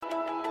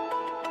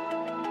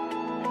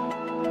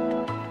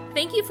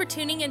Thank you for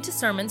tuning into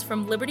sermons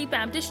from Liberty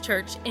Baptist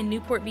Church in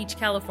Newport Beach,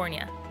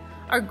 California.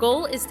 Our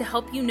goal is to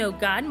help you know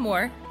God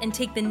more and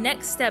take the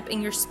next step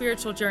in your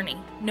spiritual journey,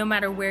 no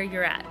matter where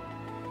you're at.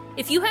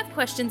 If you have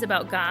questions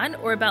about God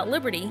or about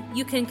Liberty,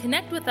 you can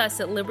connect with us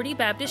at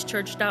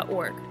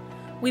libertybaptistchurch.org.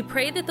 We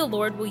pray that the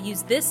Lord will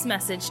use this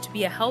message to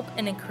be a help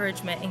and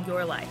encouragement in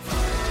your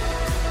life.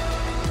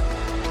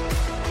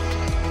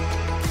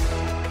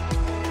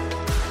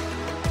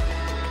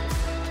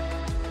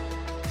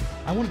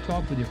 I want to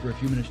talk with you for a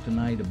few minutes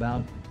tonight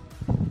about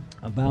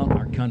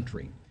our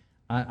country.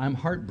 I'm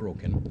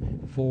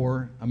heartbroken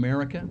for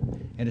America,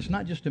 and it's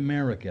not just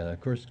America. Of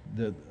course,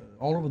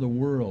 all over the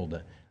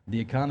world, the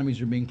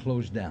economies are being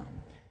closed down.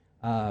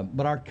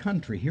 But our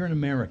country, here in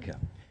America,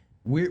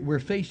 we're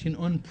facing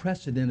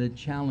unprecedented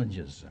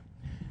challenges.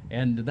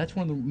 And that's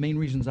one of the main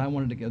reasons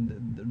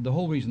the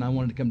whole reason I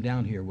wanted to come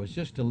down here was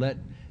just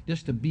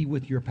to be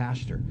with your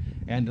pastor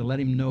and to let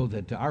him know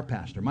that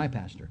my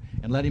pastor,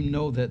 and let him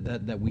know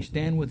that we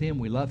stand with him,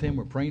 we love him,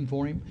 we're praying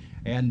for him,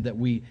 and that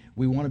we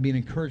want to be an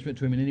encouragement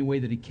to him in any way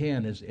that he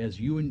can as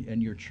you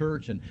and your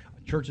church and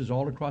churches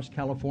all across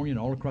California and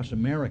all across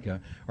America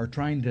are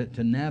trying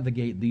to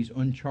navigate these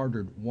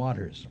uncharted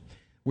waters.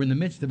 We're in the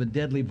midst of a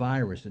deadly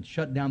virus that's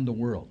shut down the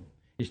world.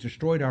 It's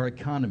destroyed our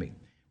economy.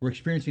 We're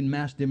experiencing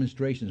mass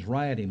demonstrations,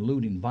 rioting,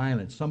 looting,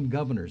 violence. Some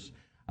governors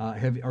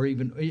are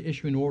even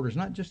issuing orders,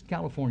 not just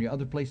California,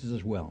 other places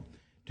as well,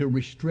 to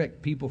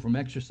restrict people from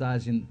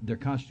exercising their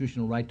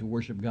constitutional right to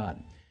worship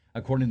God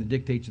according to the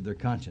dictates of their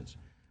conscience.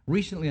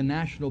 Recently, a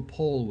national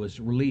poll was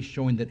released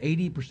showing that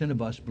 80%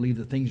 of us believe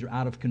that things are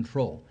out of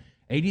control.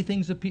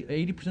 80% of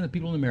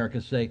people in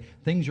America say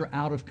things are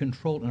out of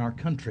control in our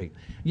country.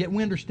 Yet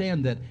we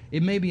understand that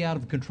it may be out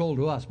of control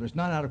to us, but it's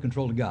not out of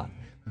control to God.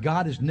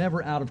 God is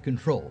never out of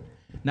control.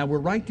 Now, we're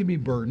right to be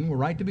burdened, we're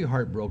right to be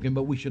heartbroken,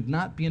 but we should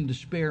not be in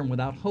despair and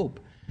without hope.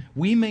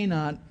 We may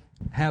not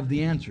have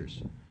the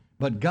answers,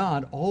 but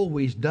God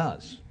always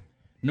does.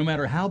 No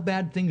matter how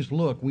bad things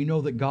look, we know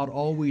that God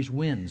always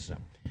wins.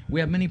 We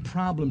have many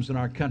problems in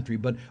our country,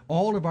 but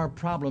all of our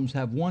problems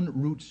have one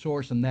root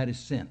source, and that is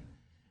sin.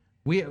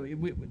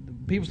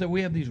 People say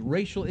we have these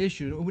racial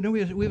issues.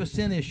 We have a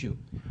sin issue.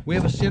 We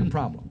have a sin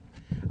problem.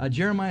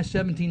 Jeremiah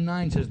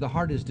 17:9 says, "The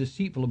heart is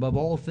deceitful above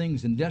all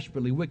things and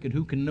desperately wicked.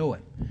 Who can know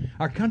it?"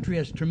 Our country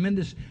has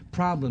tremendous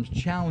problems,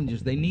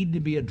 challenges. They need to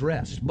be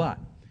addressed. But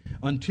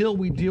until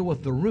we deal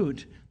with the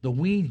root, the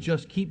weeds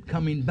just keep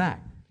coming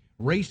back.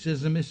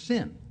 Racism is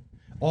sin.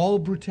 All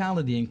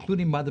brutality,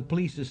 including by the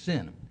police, is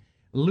sin.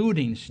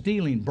 Looting,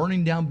 stealing,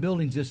 burning down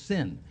buildings is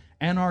sin.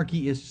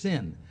 Anarchy is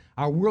sin.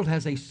 Our world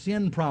has a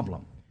sin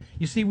problem.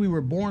 You see, we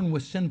were born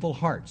with sinful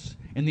hearts,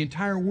 and the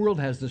entire world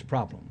has this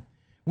problem.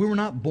 We were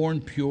not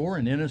born pure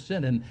and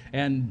innocent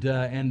and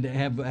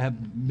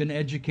have been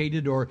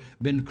educated or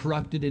been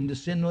corrupted into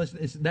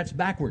sinlessness. That's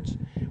backwards.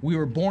 We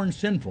were born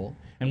sinful,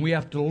 and we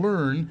have to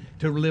learn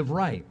to live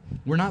right.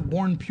 We're not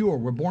born pure.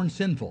 We're born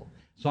sinful.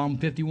 Psalm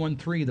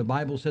 51:3, the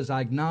Bible says,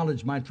 "I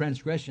acknowledge my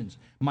transgressions.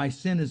 My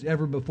sin is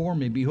ever before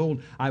me.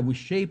 Behold, I was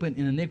shapen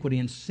in iniquity,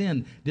 and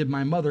sin did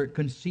my mother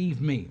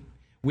conceive me."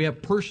 We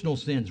have personal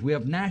sins. We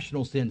have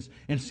national sins,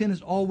 and sin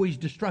is always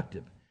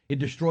destructive. It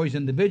destroys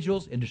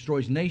individuals, it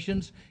destroys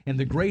nations, and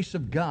the grace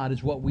of God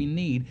is what we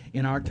need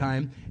in our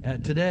time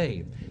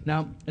today.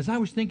 Now, as I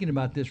was thinking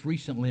about this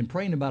recently and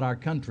praying about our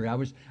country,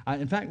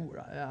 in fact,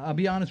 I'll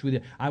be honest with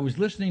you, I was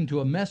listening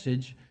to a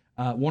message,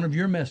 one of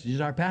your messages.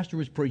 Our pastor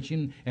was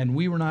preaching, and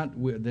we were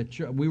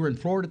in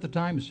Florida at the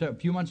time, a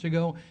few months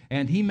ago,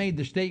 and he made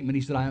the statement.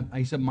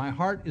 He said, "My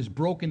heart is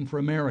broken for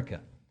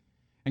America,"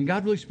 and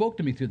God really spoke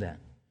to me through that.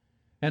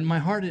 And my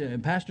heart,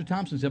 Pastor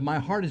Thompson said, "My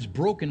heart is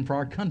broken for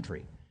our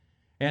country."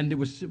 And it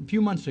was a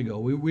few months ago.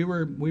 We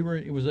were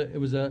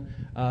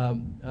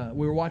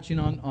watching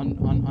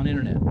on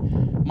internet.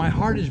 My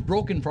heart is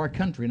broken for our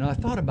country. And I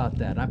thought about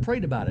that. And I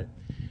prayed about it.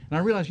 And I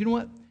realized, you know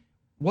what?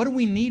 What do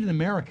we need in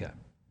America?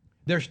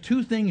 There's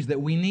two things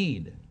that we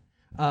need.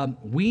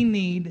 We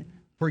need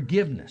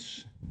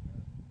forgiveness,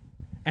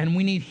 and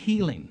we need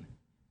healing.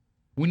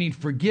 We need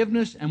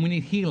forgiveness, and we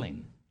need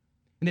healing.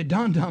 And it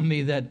dawned on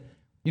me that,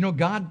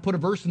 God put a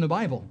verse in the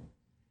Bible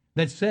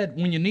that said,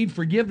 when you need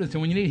forgiveness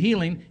and when you need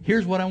healing,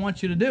 here's what I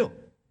want you to do.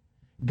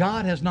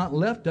 God has not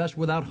left us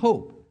without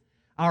hope.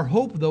 Our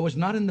hope, though, is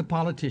not in the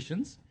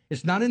politicians.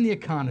 It's not in the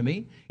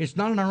economy. It's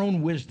not in our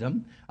own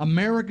wisdom.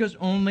 America's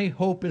only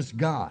hope is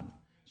God.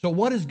 So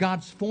what is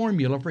God's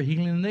formula for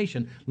healing the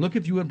nation? Look,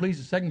 if you would please,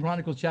 at 2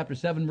 Chronicles chapter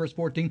 7, verse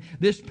 14.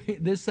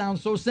 This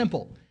sounds so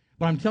simple,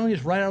 but I'm telling you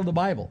it's right out of the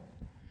Bible.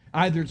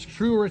 Either it's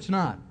true or it's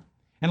not.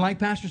 And like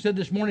Pastor said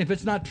this morning, if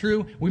it's not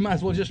true, we might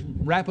as well just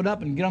wrap it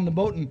up and get on the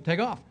boat and take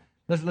off.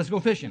 Let's go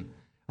fishing.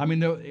 I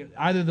mean,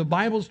 either the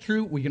Bible's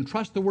true, we can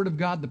trust the Word of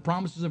God, the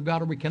promises of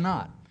God, or we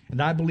cannot.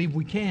 And I believe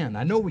we can.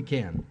 I know we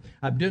can.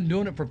 I've been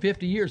doing it for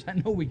 50 years. I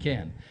know we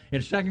can.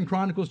 In 2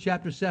 Chronicles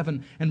chapter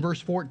 7 and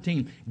verse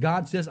 14,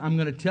 God says, I'm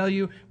going to tell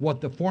you what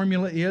the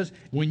formula is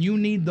when you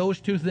need those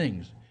two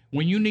things.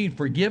 When you need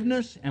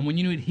forgiveness and when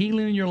you need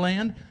healing in your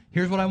land,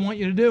 here's what I want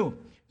you to do.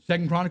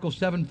 2 Chronicles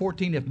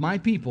 7:14. If my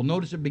people,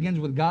 notice it begins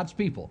with God's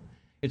people.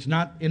 It's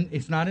not in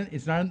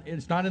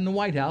the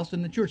White House,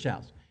 in the church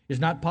house. It's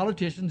not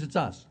politicians, it's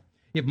us.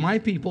 If my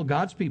people,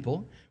 God's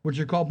people, which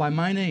are called by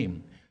my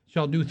name,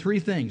 shall do three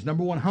things.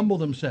 Number one, humble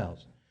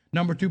themselves.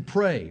 Number two,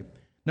 pray.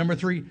 Number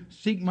three,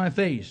 seek my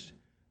face.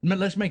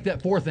 Let's make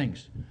that four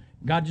things.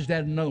 God just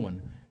added another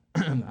one.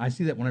 I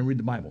see that when I read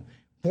the Bible.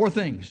 Four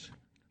things.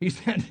 He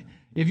said,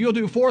 if you'll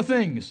do four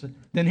things,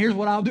 then here's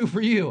what I'll do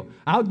for you.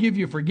 I'll give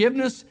you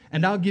forgiveness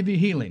and I'll give you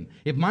healing.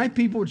 If my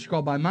people, which are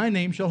called by my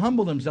name, shall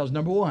humble themselves,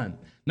 number one.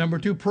 Number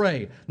two,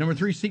 pray. Number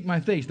three, seek my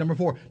face. Number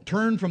four,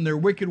 turn from their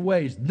wicked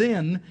ways.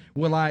 Then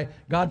will I,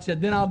 God said,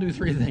 then I'll do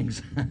three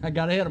things. I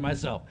got ahead of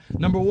myself.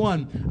 Number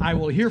one, I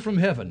will hear from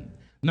heaven.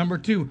 Number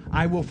two,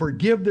 I will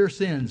forgive their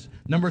sins.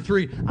 Number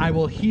three, I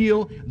will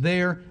heal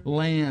their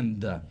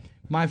land.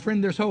 My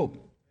friend, there's hope.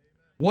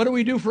 What do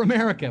we do for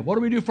America? What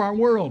do we do for our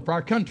world, for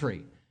our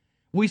country?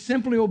 We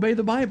simply obey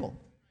the Bible.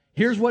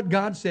 Here's what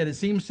God said. It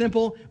seems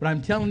simple, but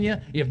I'm telling you,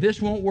 if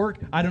this won't work,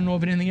 I don't know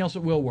of anything else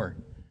that will work.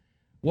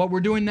 What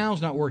we're doing now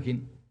is not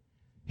working.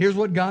 Here's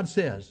what God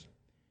says.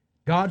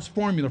 God's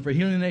formula for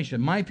healing the nation.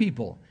 My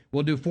people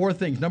will do four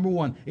things. Number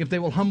one, if they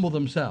will humble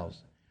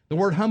themselves. The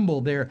word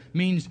humble there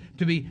means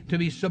to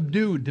be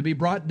subdued, to be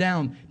brought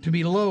down, to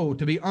be low,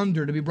 to be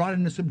under, to be brought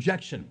into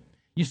subjection.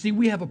 You see,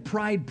 we have a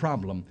pride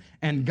problem,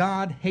 and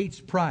God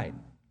hates pride.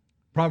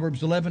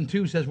 Proverbs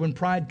 11:2 says, when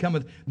pride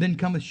cometh, then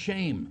cometh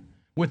shame.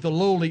 With the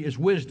lowly is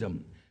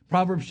wisdom.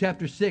 Proverbs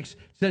chapter 6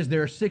 says,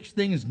 there are 6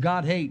 things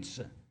God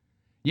hates.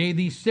 Yea,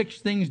 these 6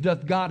 things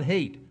doth God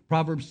hate.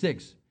 Proverbs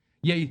 6.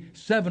 Yea,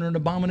 7 are an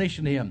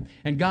abomination to him.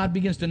 And God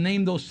begins to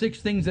name those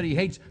 6 things that he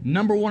hates.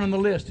 Number 1 on the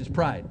list is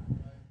pride.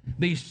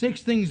 These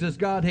 6 things does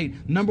God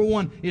hate. Number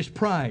 1 is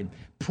pride.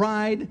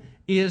 Pride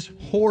is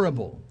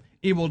horrible.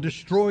 It will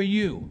destroy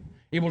you.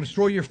 It will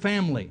destroy your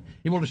family.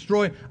 It will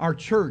destroy our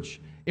church.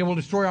 It will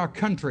destroy our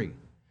country.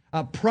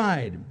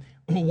 Pride.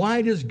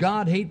 Why does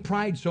God hate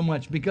pride so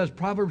much? Because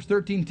Proverbs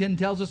 13:10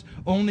 tells us,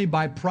 only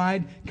by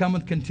pride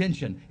cometh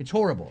contention. It's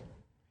horrible.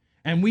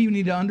 And we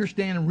need to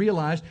understand and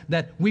realize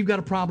that we've got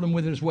a problem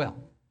with it as well.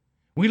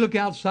 We look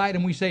outside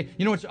and we say,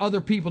 you know, it's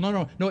other people.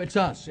 No, it's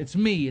us. It's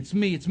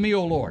me,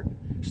 oh Lord,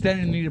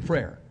 standing in need of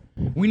prayer.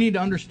 We need to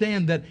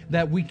understand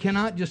that we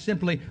cannot just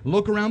simply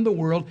look around the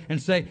world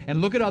and say,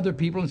 and look at other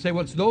people and say,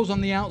 well, it's those on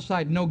the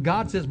outside. No,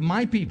 God says,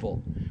 my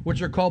people,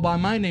 which are called by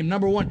my name.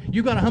 Number 1,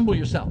 you got to humble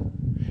yourself.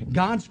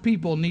 God's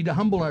people need to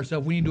humble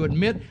ourselves. We need to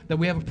admit that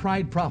we have a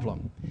pride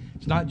problem.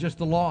 It's not just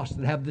the lost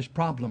that have this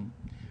problem.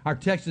 Our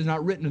text is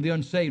not written to the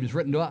unsaved, it's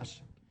written to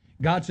us.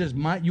 God says,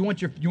 you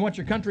want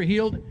your country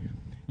healed?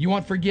 You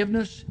want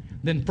forgiveness?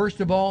 Then first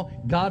of all,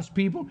 God's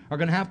people are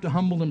going to have to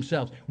humble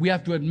themselves. We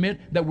have to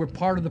admit that we're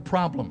part of the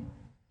problem.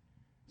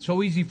 It's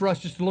so easy for us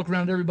just to look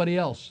around at everybody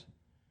else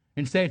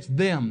and say it's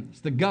them,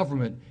 it's the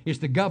government, it's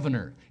the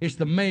governor, it's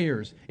the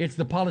mayors, it's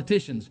the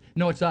politicians.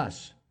 No, it's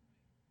us.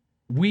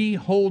 We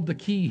hold the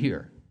key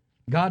here.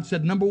 God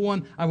said, number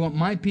 1, I want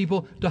my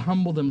people to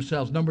humble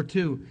themselves. Number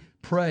 2,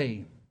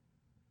 pray.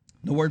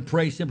 The word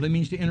pray simply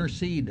means to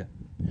intercede.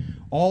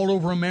 All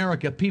over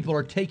America, people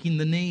are taking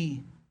the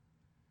knee.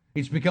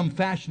 It's become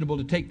fashionable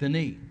to take the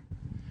knee.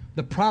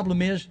 The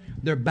problem is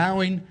they're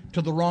bowing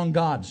to the wrong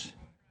gods,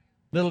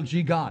 little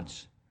g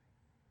gods.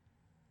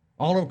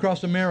 All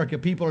across America,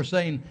 people are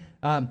saying,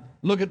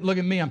 look at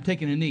me, I'm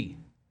taking a knee.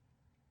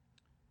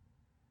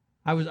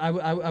 I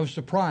was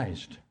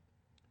surprised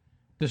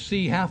to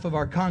see half of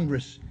our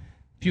Congress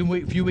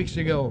a few weeks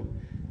ago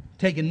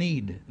take a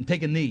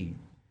knee.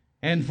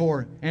 And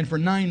for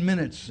 9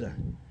 minutes,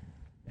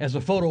 as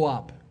a photo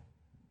op,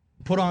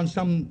 put on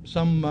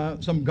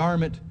some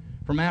garment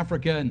from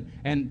Africa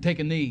and take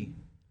a knee,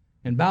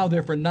 and bow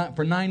there for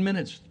 9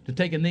 minutes to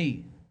take a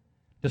knee,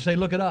 to say,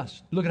 look at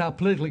us, look at how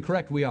politically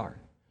correct we are,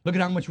 look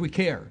at how much we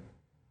care,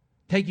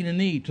 taking a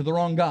knee to the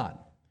wrong God.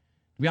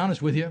 To be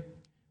honest with you,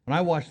 when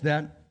I watched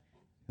that,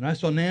 and I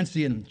saw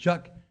Nancy and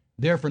Chuck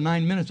there for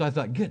 9 minutes, I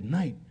thought, good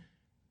night.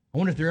 I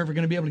wonder if they're ever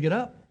going to be able to get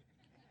up.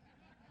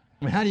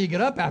 I mean, how do you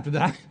get up after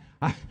that?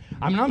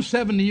 I mean, I'm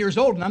 70 years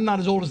old, and I'm not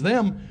as old as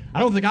them. I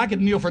don't think I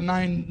could kneel for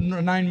nine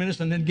minutes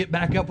and then get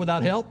back up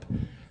without help.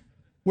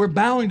 We're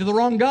bowing to the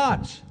wrong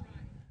gods.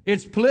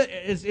 It's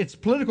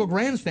political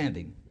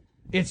grandstanding.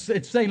 It's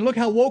saying, look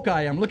how woke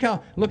I am. Look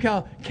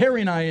how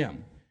caring I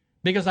am,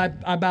 because I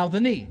bow the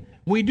knee.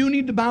 We do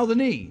need to bow the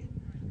knee,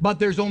 but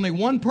there's only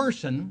one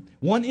person,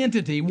 one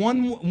entity,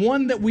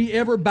 one that we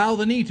ever bow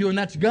the knee to, and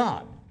that's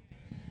God.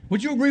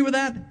 Would you agree with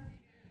that?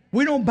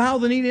 We don't bow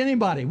the knee to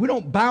anybody. We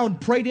don't bow and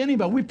pray to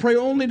anybody. We pray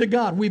only to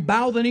God. We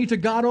bow the knee to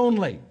God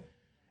only.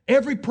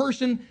 Every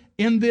person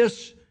in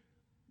this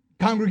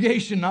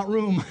congregation, not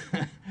room,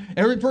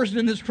 every person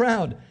in this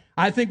crowd,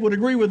 I think would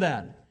agree with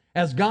that.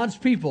 As God's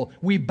people,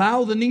 we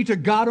bow the knee to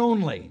God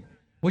only.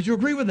 Would you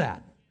agree with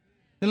that?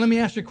 Then let me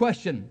ask you a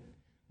question.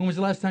 When was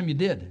the last time you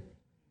did?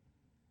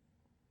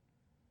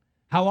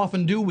 How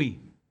often do we?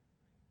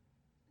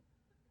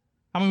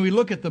 I mean, we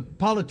look at the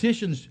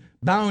politicians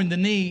bowing the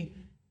knee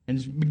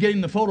and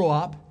getting the photo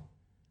op,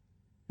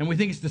 and we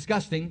think it's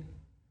disgusting.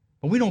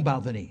 But we don't bow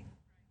the knee.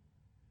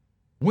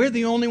 We're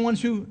the only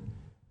ones who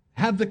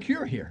have the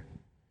cure here.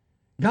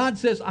 God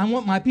says, I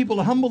want my people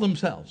to humble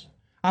themselves.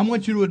 I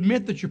want you to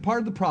admit that you're part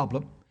of the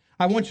problem.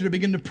 I want you to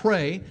begin to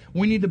pray.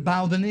 We need to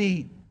bow the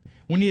knee.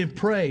 We need to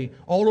pray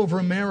all over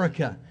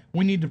America.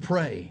 We need to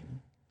pray.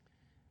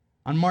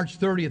 On March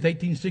 30th,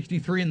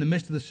 1863, in the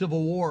midst of the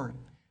Civil War,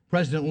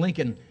 President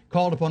Lincoln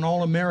called upon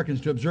all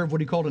Americans to observe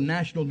what he called a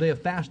national day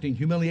of fasting,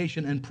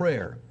 humiliation, and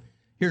prayer.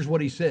 Here's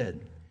what he said.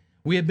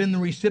 We have been the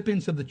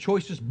recipients of the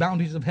choicest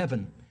bounties of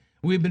heaven.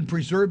 We have been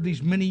preserved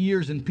these many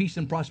years in peace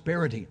and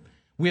prosperity.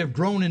 We have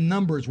grown in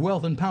numbers,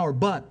 wealth, and power,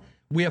 but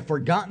we have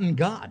forgotten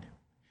God.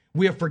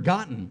 We have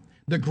forgotten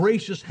the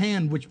gracious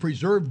hand which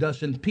preserved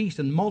us in peace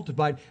and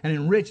multiplied and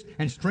enriched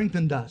and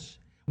strengthened us.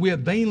 We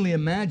have vainly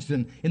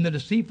imagined in the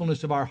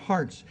deceitfulness of our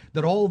hearts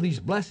that all these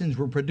blessings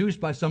were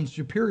produced by some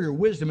superior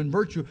wisdom and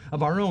virtue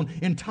of our own,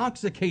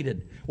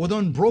 intoxicated with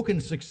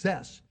unbroken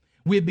success.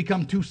 We have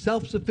become too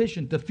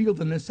self-sufficient to feel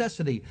the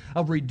necessity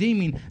of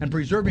redeeming and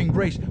preserving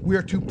grace. We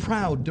are too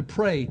proud to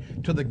pray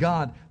to the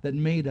God that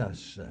made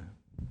us.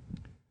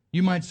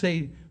 You might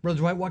say, Brother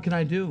Dwight, what can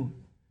I do?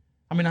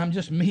 I mean, I'm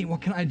just me.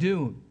 What can I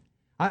do?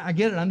 I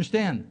get it. I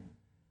understand.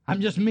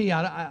 I'm just me.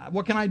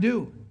 What can I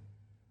do?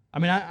 I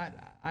mean,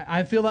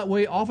 I feel that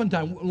way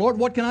oftentimes. Lord,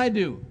 what can I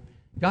do?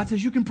 God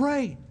says you can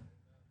pray.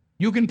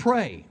 You can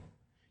pray.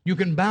 You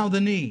can bow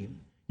the knee.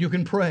 You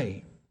can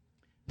pray.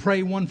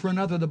 Pray one for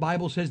another. The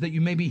Bible says that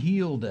you may be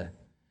healed. The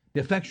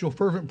effectual,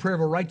 fervent prayer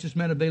of a righteous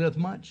man availeth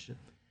much.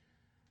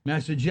 May I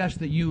suggest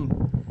that you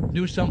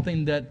do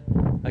something that,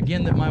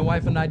 again, that my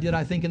wife and I did,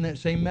 I think, in that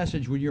same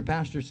message when our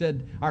pastor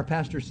said,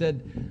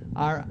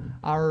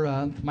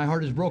 my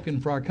heart is broken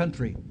for our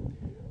country.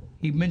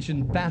 He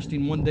mentioned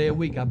fasting one day a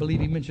week. I believe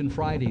he mentioned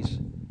Fridays.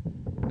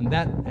 And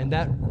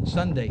that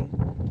Sunday,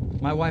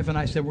 my wife and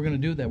I said, we're going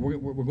to do that. We're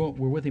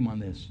with him on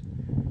this.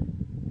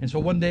 And so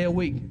one day a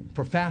week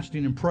for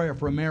fasting and prayer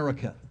for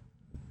America.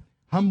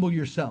 Humble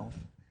yourself.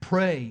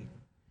 Pray.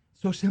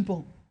 So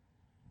simple.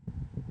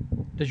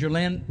 Does your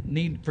land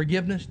need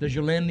forgiveness? Does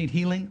your land need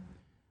healing?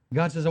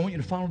 God says, I want you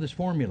to follow this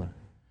formula.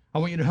 I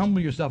want you to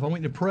humble yourself. I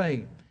want you to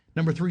pray.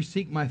 Number 3,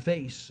 seek my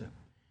face.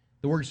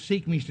 The word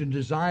seek means to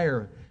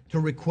desire, to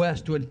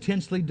request, to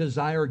intensely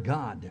desire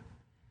God.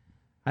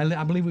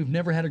 I believe we've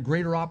never had a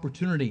greater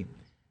opportunity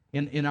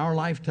in our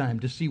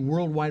lifetime to see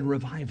worldwide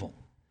revival.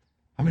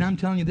 I mean, I'm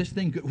telling you, this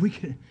thing,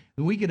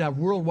 we could have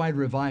worldwide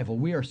revival.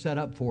 We are set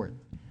up for it.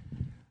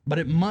 But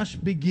it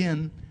must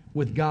begin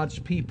with God's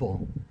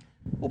people.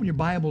 Open your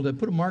Bible to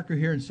put a marker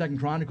here in 2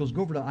 Chronicles.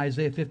 Go over to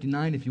Isaiah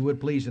 59, if you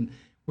would, please. And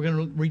we're going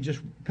to read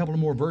just a couple of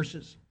more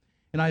verses.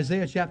 In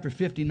Isaiah chapter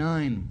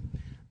 59,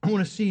 I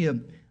want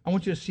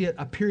you to see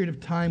a period of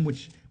time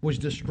which was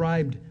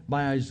described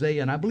by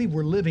Isaiah. And I believe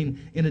we're living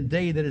in a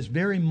day that is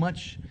very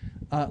much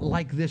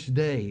like this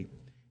day.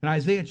 In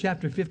Isaiah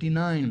chapter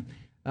 59,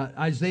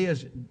 Isaiah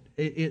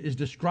is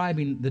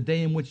describing the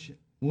day in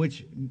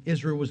which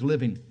Israel was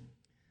living.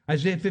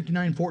 Isaiah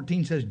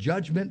 59:14 says,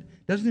 judgment,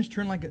 doesn't this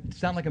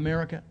sound like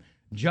America?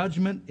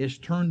 Judgment is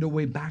turned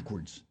away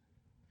backwards.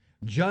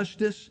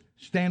 Justice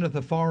standeth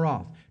afar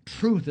off.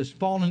 Truth is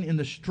fallen in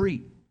the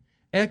street.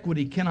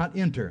 Equity cannot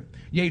enter.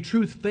 Yea,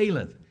 truth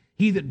faileth.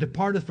 He that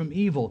departeth from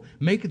evil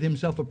maketh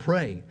himself a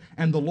prey.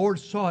 And the Lord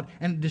saw it,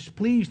 and it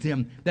displeased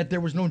him that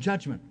there was no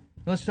judgment.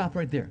 Let's stop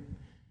right there.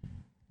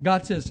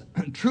 God says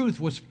truth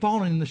was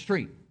fallen in the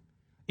street.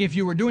 If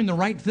you were doing the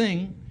right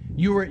thing,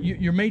 you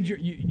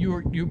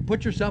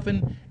put yourself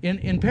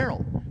in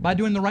peril by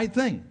doing the right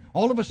thing.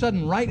 All of a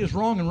sudden, right is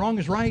wrong and wrong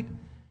is right,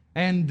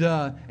 and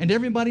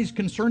everybody's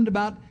concerned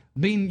about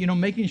being,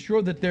 making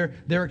sure that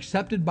they're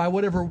accepted by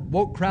whatever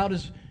woke crowd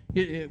is,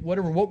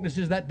 whatever wokeness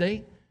is that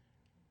day,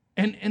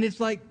 and it's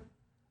like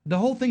the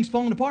whole thing's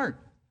falling apart.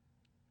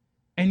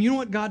 And you know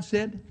what God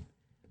said?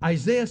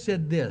 Isaiah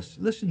said this.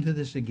 Listen to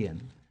this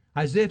again.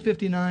 Isaiah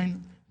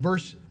 59,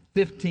 verse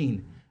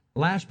 15.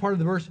 Last part of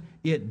the verse,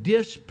 it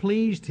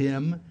displeased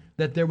him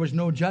that there was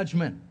no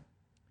judgment.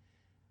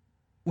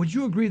 Would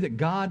you agree that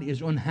God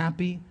is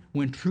unhappy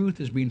when truth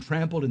is being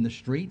trampled in the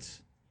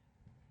streets?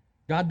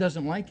 God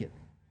doesn't like it.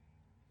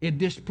 It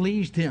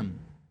displeased him.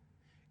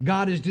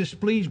 God is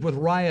displeased with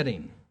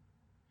rioting,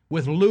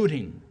 with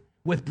looting,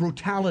 with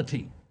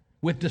brutality,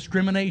 with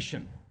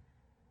discrimination.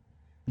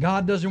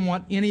 God doesn't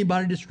want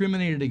anybody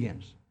discriminated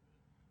against.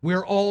 We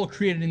are all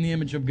created in the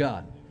image of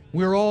God.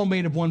 We are all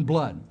made of one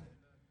blood.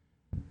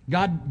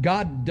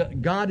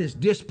 God is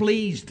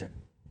displeased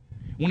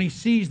when he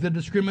sees the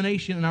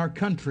discrimination in our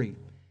country.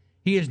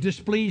 He is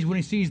displeased when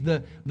he sees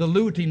the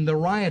looting, the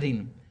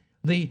rioting,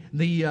 the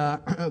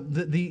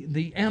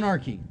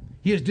anarchy.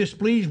 He is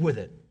displeased with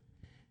it.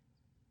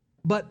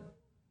 But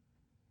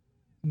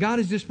God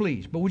is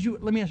displeased. But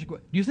let me ask you a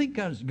question. Do you think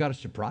God is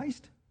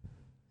surprised?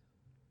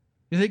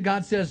 Do you think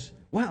God says,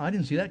 wow, I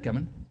didn't see that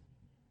coming?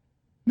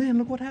 Man,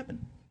 look what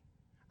happened.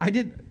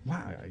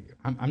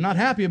 I'm not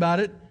happy about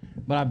it,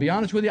 but I'll be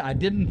honest with you, I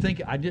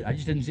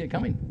just didn't see it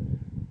coming.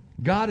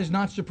 God is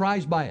not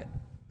surprised by it.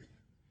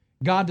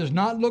 God does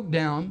not look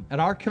down at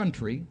our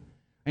country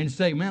and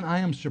say, man, I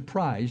am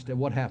surprised at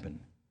what happened.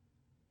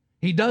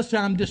 He does say,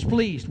 I'm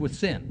displeased with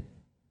sin,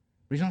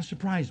 but he's not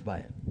surprised by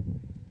it.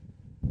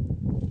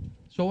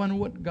 So I wonder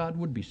what God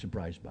would be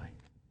surprised by.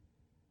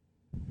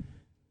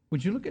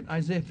 Would you look at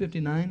Isaiah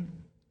 59?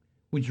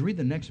 Would you read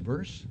the next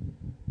verse?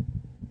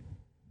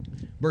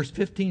 Verse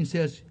 15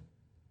 says,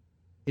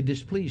 it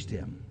displeased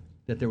him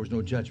that there was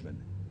no judgment.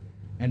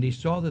 And he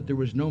saw that there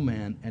was no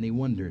man, and he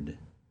wondered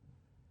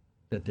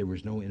that there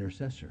was no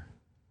intercessor.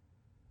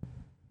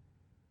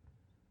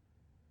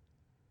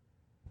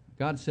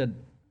 God said,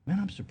 man,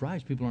 I'm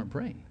surprised people aren't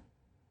praying.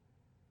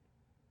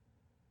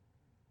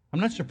 I'm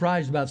not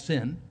surprised about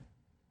sin.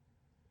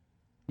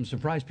 I'm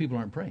surprised people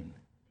aren't praying.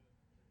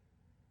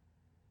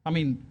 I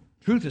mean,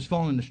 truth is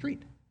falling in the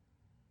street,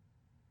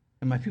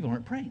 and my people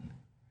aren't praying.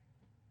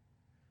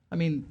 I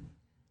mean,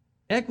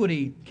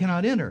 equity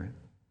cannot enter.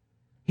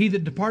 He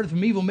that departed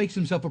from evil makes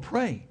himself a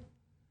prey.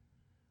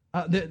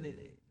 A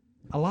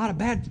lot of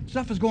bad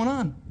stuff is going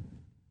on.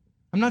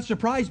 I'm not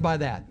surprised by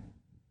that.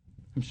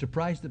 I'm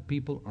surprised that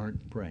people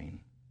aren't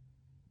praying.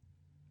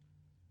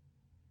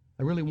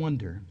 I really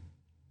wonder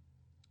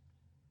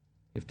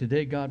if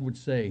today God would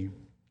say,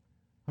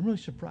 I'm really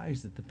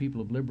surprised that the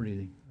people of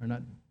Liberty are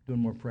not doing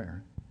more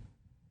prayer.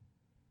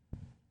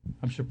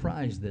 I'm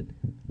surprised that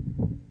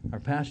our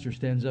pastor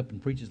stands up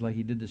and preaches like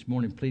he did this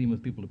morning, pleading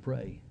with people to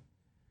pray.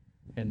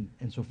 And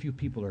so few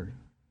people are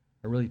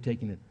really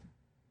taking it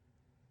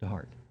to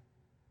heart.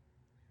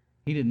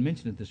 He didn't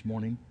mention it this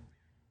morning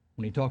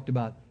when he talked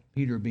about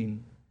Peter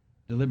being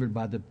delivered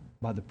by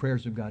the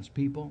prayers of God's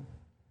people.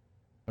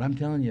 But I'm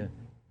telling you,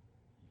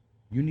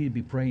 you need to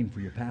be praying for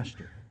your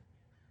pastor,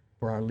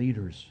 for our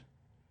leaders,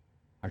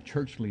 our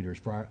church leaders,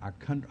 for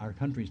our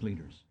country's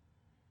leaders.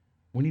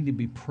 We need to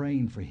be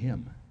praying for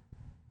him.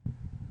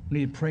 We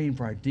need to be praying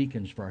for our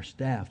deacons, for our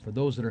staff, for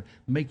those that are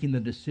making the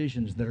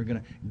decisions that are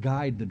going to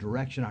guide the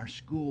direction of our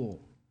school.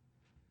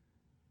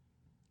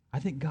 I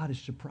think God is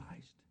surprised.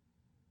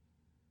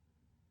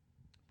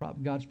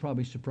 God's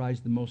probably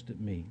surprised the most at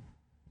me.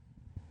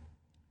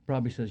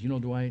 Probably says, you know,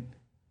 Dwight,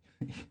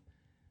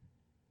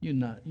 you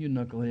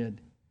knucklehead.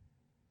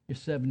 You're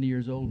 70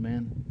 years old,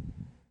 man.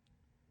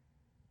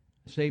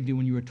 I saved you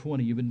when you were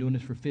 20. You've been doing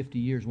this for 50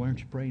 years. Why aren't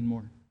you praying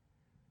more?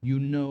 You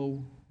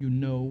know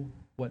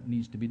what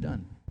needs to be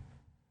done.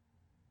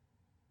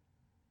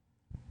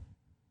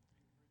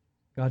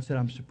 God said,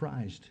 I'm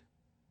surprised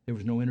there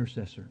was no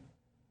intercessor.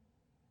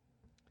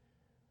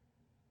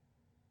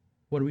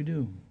 What do we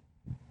do?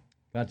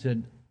 God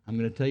said, I'm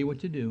going to tell you what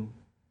to do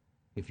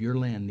if your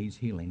land needs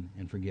healing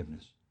and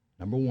forgiveness.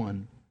 Number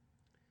one,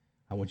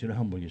 I want you to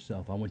humble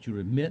yourself. I want you to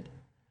admit,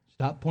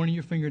 stop pointing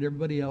your finger at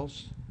everybody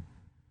else,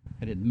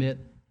 and admit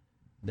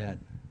that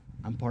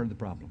I'm part of the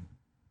problem.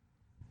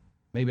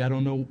 Maybe I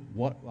don't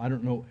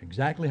know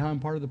exactly how I'm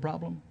part of the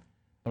problem,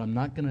 but I'm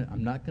not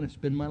gonna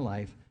spend my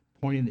life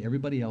pointing to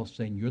everybody else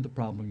saying, you're the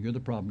problem, you're the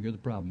problem, you're the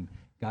problem.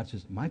 God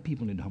says, my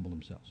people need to humble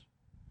themselves.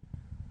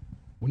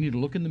 We need to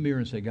look in the mirror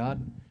and say,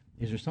 God,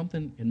 is there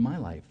something in my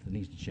life that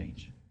needs to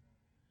change?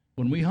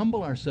 When we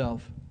humble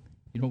ourselves,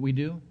 you know what we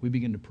do? We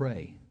begin to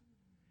pray.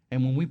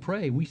 And when we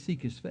pray, we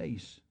seek his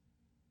face.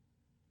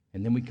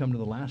 And then we come to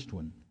the last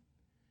one.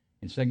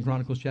 In 2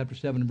 Chronicles chapter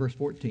 7 and verse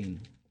 14,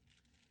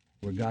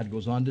 where God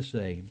goes on to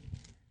say,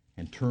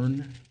 and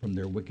turn from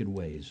their wicked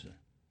ways.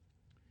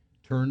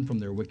 Turn from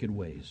their wicked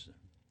ways.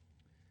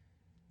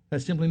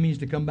 That simply means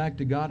to come back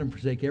to God and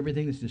forsake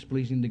everything that's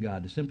displeasing to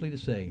God. Simply to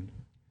say,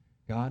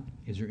 God,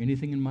 is there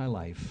anything in my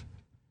life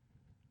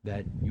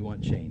that you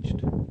want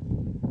changed?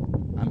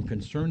 I'm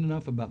concerned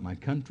enough about my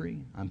country.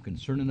 I'm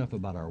concerned enough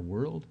about our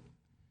world.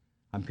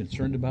 I'm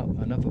concerned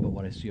enough about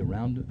what I see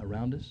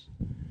around us.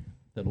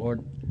 That,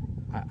 Lord,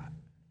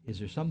 is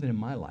there something in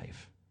my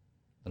life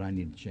that I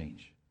need to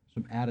change?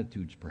 Some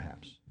attitudes,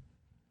 perhaps.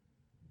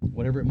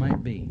 Whatever it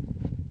might be.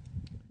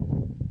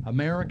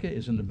 America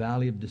is in the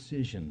valley of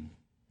decision.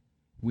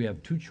 We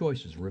have two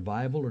choices,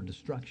 revival or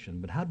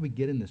destruction. But how do we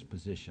get in this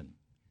position?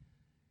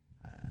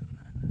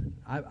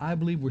 I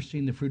believe we're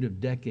seeing the fruit of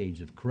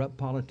decades of corrupt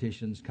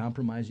politicians,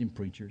 compromising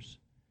preachers,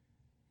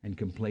 and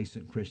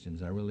complacent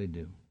Christians. I really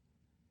do.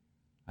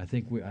 I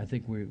think we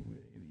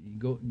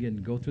go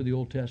through the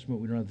Old Testament.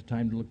 We don't have the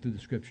time to look through the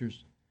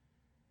Scriptures,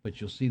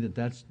 but you'll see that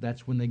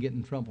that's when they get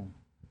in trouble.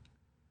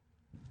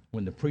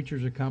 When the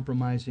preachers are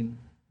compromising,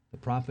 the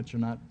prophets are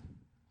not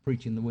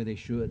preaching the way they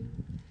should,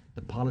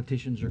 the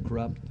politicians are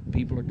corrupt, the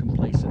people are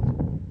complacent.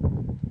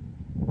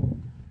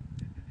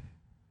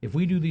 If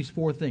we do these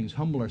four things,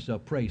 humble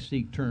ourselves, pray,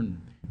 seek,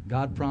 turn,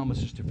 God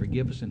promises to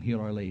forgive us and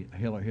heal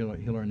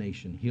our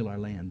nation, heal our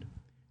land.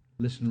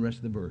 Listen to the rest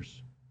of the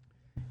verse.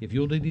 If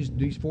you'll do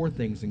these four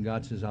things, then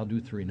God says, I'll do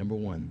three. Number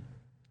one,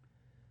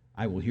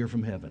 I will hear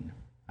from heaven.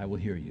 I will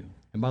hear you.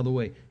 And by the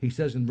way, he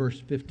says in verse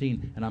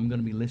 15, and I'm going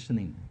to be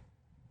listening.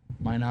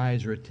 Mine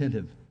eyes are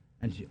attentive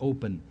and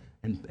open,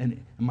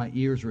 and my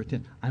ears are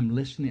attentive. I'm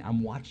listening.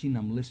 I'm watching.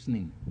 I'm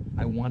listening.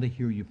 I want to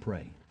hear you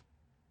pray.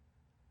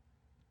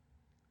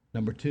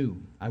 Number two,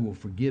 I will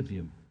forgive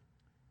you.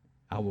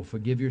 I will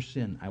forgive your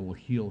sin. I will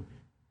heal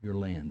your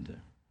land.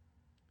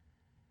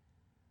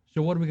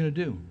 So what are we going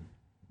to do?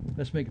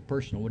 Let's make it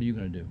personal. What are you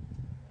going to do?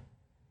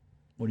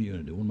 What are you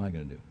going to do? What am I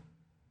going to do?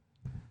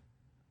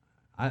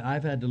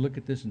 I've had to look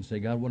at this and say,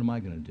 God, what am I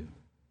going to do?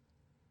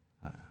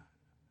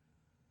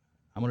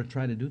 I'm going to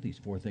try to do these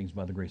 4 things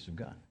by the grace of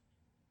God.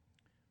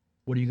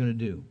 What are you going to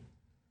do?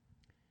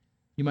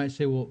 You might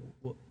say, well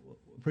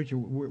preacher,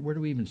 where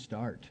do we even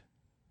start?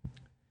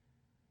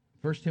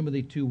 1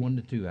 Timothy 2,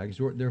 1-2. I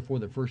exhort, therefore,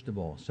 that first of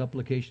all,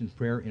 supplication,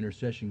 prayer,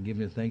 intercession,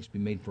 giving of thanks be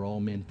made for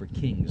all men, for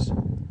kings,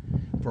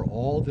 for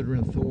all that are in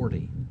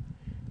authority,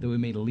 that we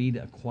may lead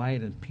a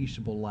quiet and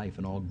peaceable life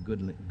in all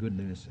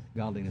goodness,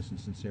 godliness, and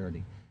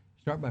sincerity.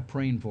 Start by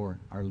praying for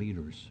our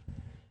leaders.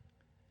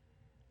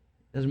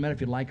 Doesn't matter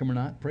if you like them or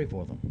not, pray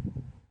for them.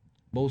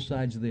 Both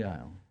sides of the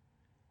aisle.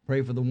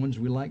 Pray for the ones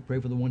we like, pray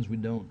for the ones we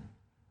don't.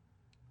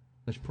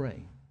 Let's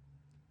pray.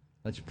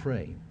 Let's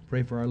pray.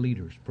 Pray for our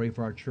leaders. Pray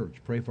for our church.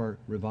 Pray for our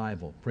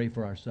revival. Pray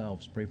for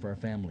ourselves. Pray for our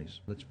families.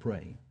 Let's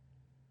pray.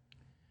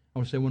 I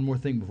want to say one more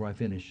thing before I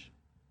finish.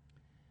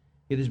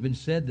 It has been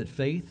said that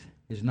faith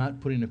is not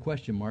putting a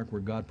question mark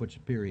where God puts a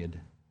period.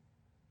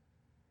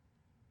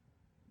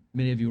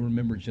 Many of you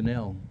remember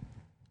Janelle,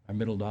 our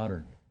middle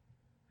daughter.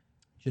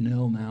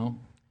 Janelle now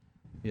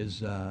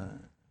is, of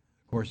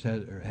course,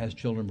 has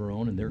children of her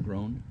own, and they're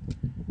grown.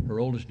 Her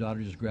oldest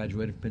daughter just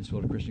graduated from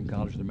Pensacola Christian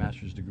College with a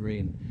master's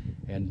degree,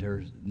 and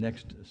her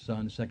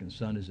second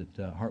son, is at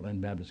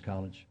Heartland Baptist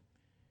College.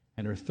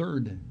 And her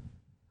third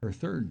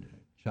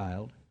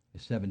child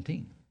is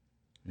 17.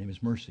 Her name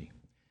is Mercy.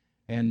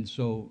 And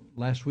so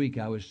last week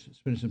I was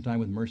spending some time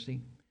with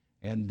Mercy,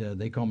 and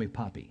they call me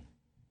Poppy.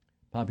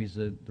 Poppy's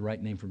the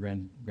right name for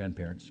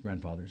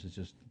grandfathers.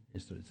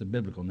 It's a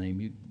biblical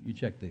name. You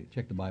check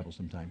the Bible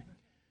sometime.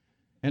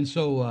 And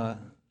so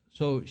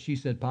she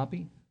said,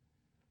 Poppy,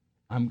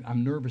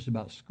 I'm nervous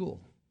about school.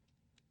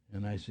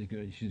 And I said,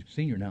 she's a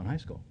senior now in high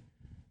school.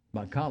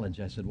 About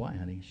college, I said, why,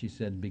 honey? She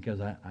said, because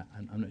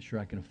I'm not sure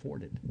I can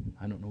afford it.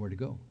 I don't know where to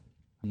go.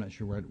 I'm not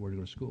sure where to go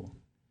to school.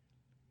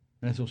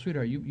 And I said, well,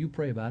 sweetheart, you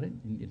pray about it,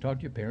 and you talk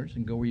to your parents,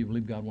 and go where you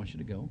believe God wants you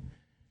to go.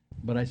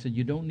 But I said,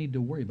 you don't need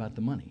to worry about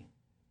the money.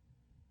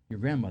 Your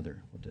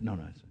grandmother,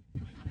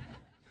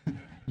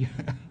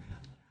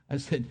 I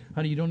said,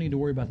 honey, you don't need to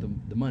worry about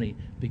the money,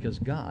 because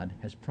God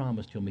has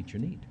promised he'll meet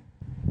your need.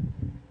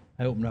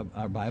 I opened up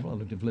our Bible, I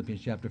looked at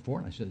Philippians chapter 4,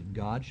 and I said,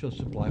 God shall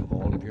supply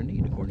all of your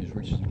need according to his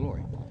riches and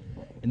glory.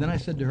 And then I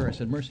said to her, I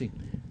said, Mercy,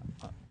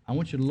 I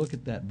want you to look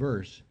at that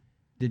verse.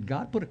 Did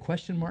God put a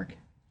question mark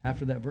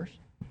after that verse?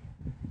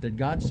 Did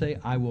God say,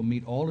 I will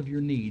meet all of your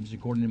needs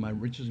according to my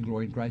riches and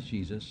glory in Christ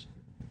Jesus?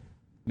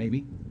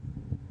 Maybe.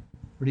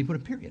 Or did he put a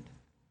period?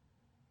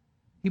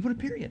 He put a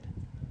period.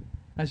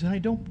 I said, honey,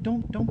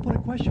 don't put a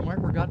question mark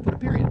where God put a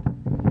period.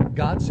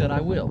 God said, I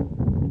will.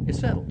 It's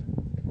settled.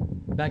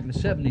 Back in the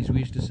 70s, we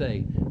used to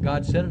say,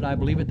 God said it, I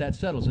believe it, that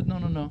settles it.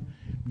 No.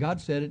 God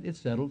said it, it's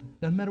settled.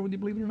 Doesn't matter whether you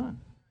believe it or not.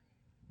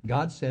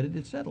 God said it,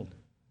 it's settled.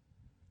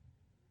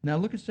 Now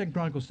look at 2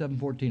 Chronicles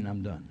 7:14, and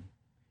I'm done.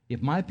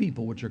 If my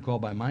people, which are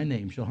called by my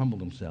name, shall humble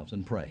themselves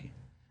and pray,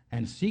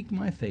 and seek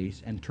my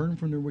face, and turn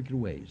from their wicked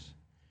ways,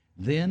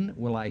 then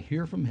will I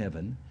hear from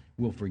heaven,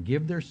 will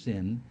forgive their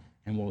sin,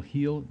 and will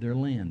heal their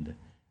land.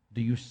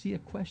 Do you see a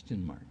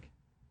question mark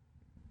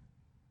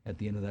at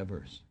the end of that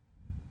verse?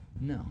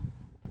 No.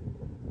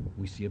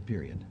 We see a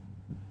period.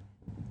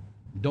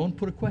 Don't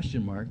put a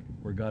question mark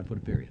where God put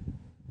a period.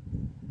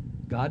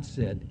 God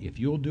said, if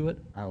you'll do it,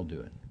 I'll do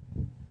it.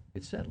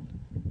 It's settled.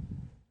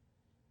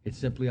 It's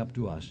simply up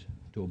to us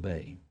to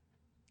obey.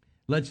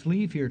 Let's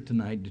leave here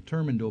tonight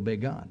determined to obey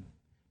God,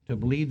 to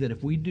believe that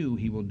if we do,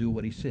 he will do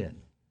what he said.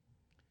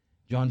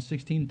 John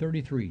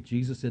 16:33,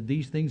 Jesus said,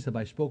 these things have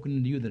I spoken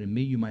unto you, that in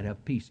me you might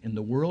have peace. In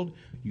the world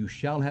you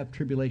shall have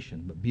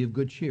tribulation, but be of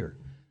good cheer.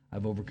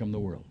 I've overcome the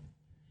world.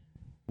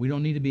 We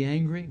don't need to be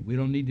angry. We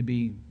don't need to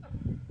be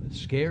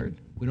scared.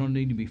 We don't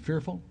need to be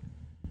fearful.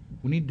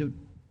 We need to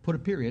put a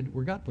period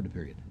where God put a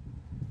period.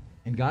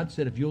 And God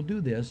said, if you'll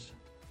do this,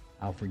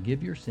 I'll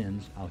forgive your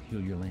sins. I'll heal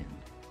your land.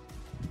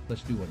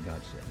 Let's do what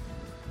God said.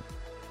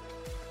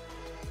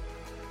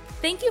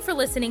 Thank you for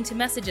listening to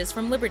Messages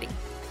from Liberty.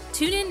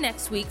 Tune in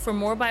next week for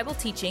more Bible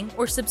teaching,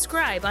 or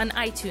subscribe on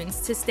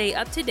iTunes to stay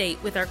up to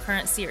date with our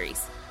current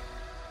series.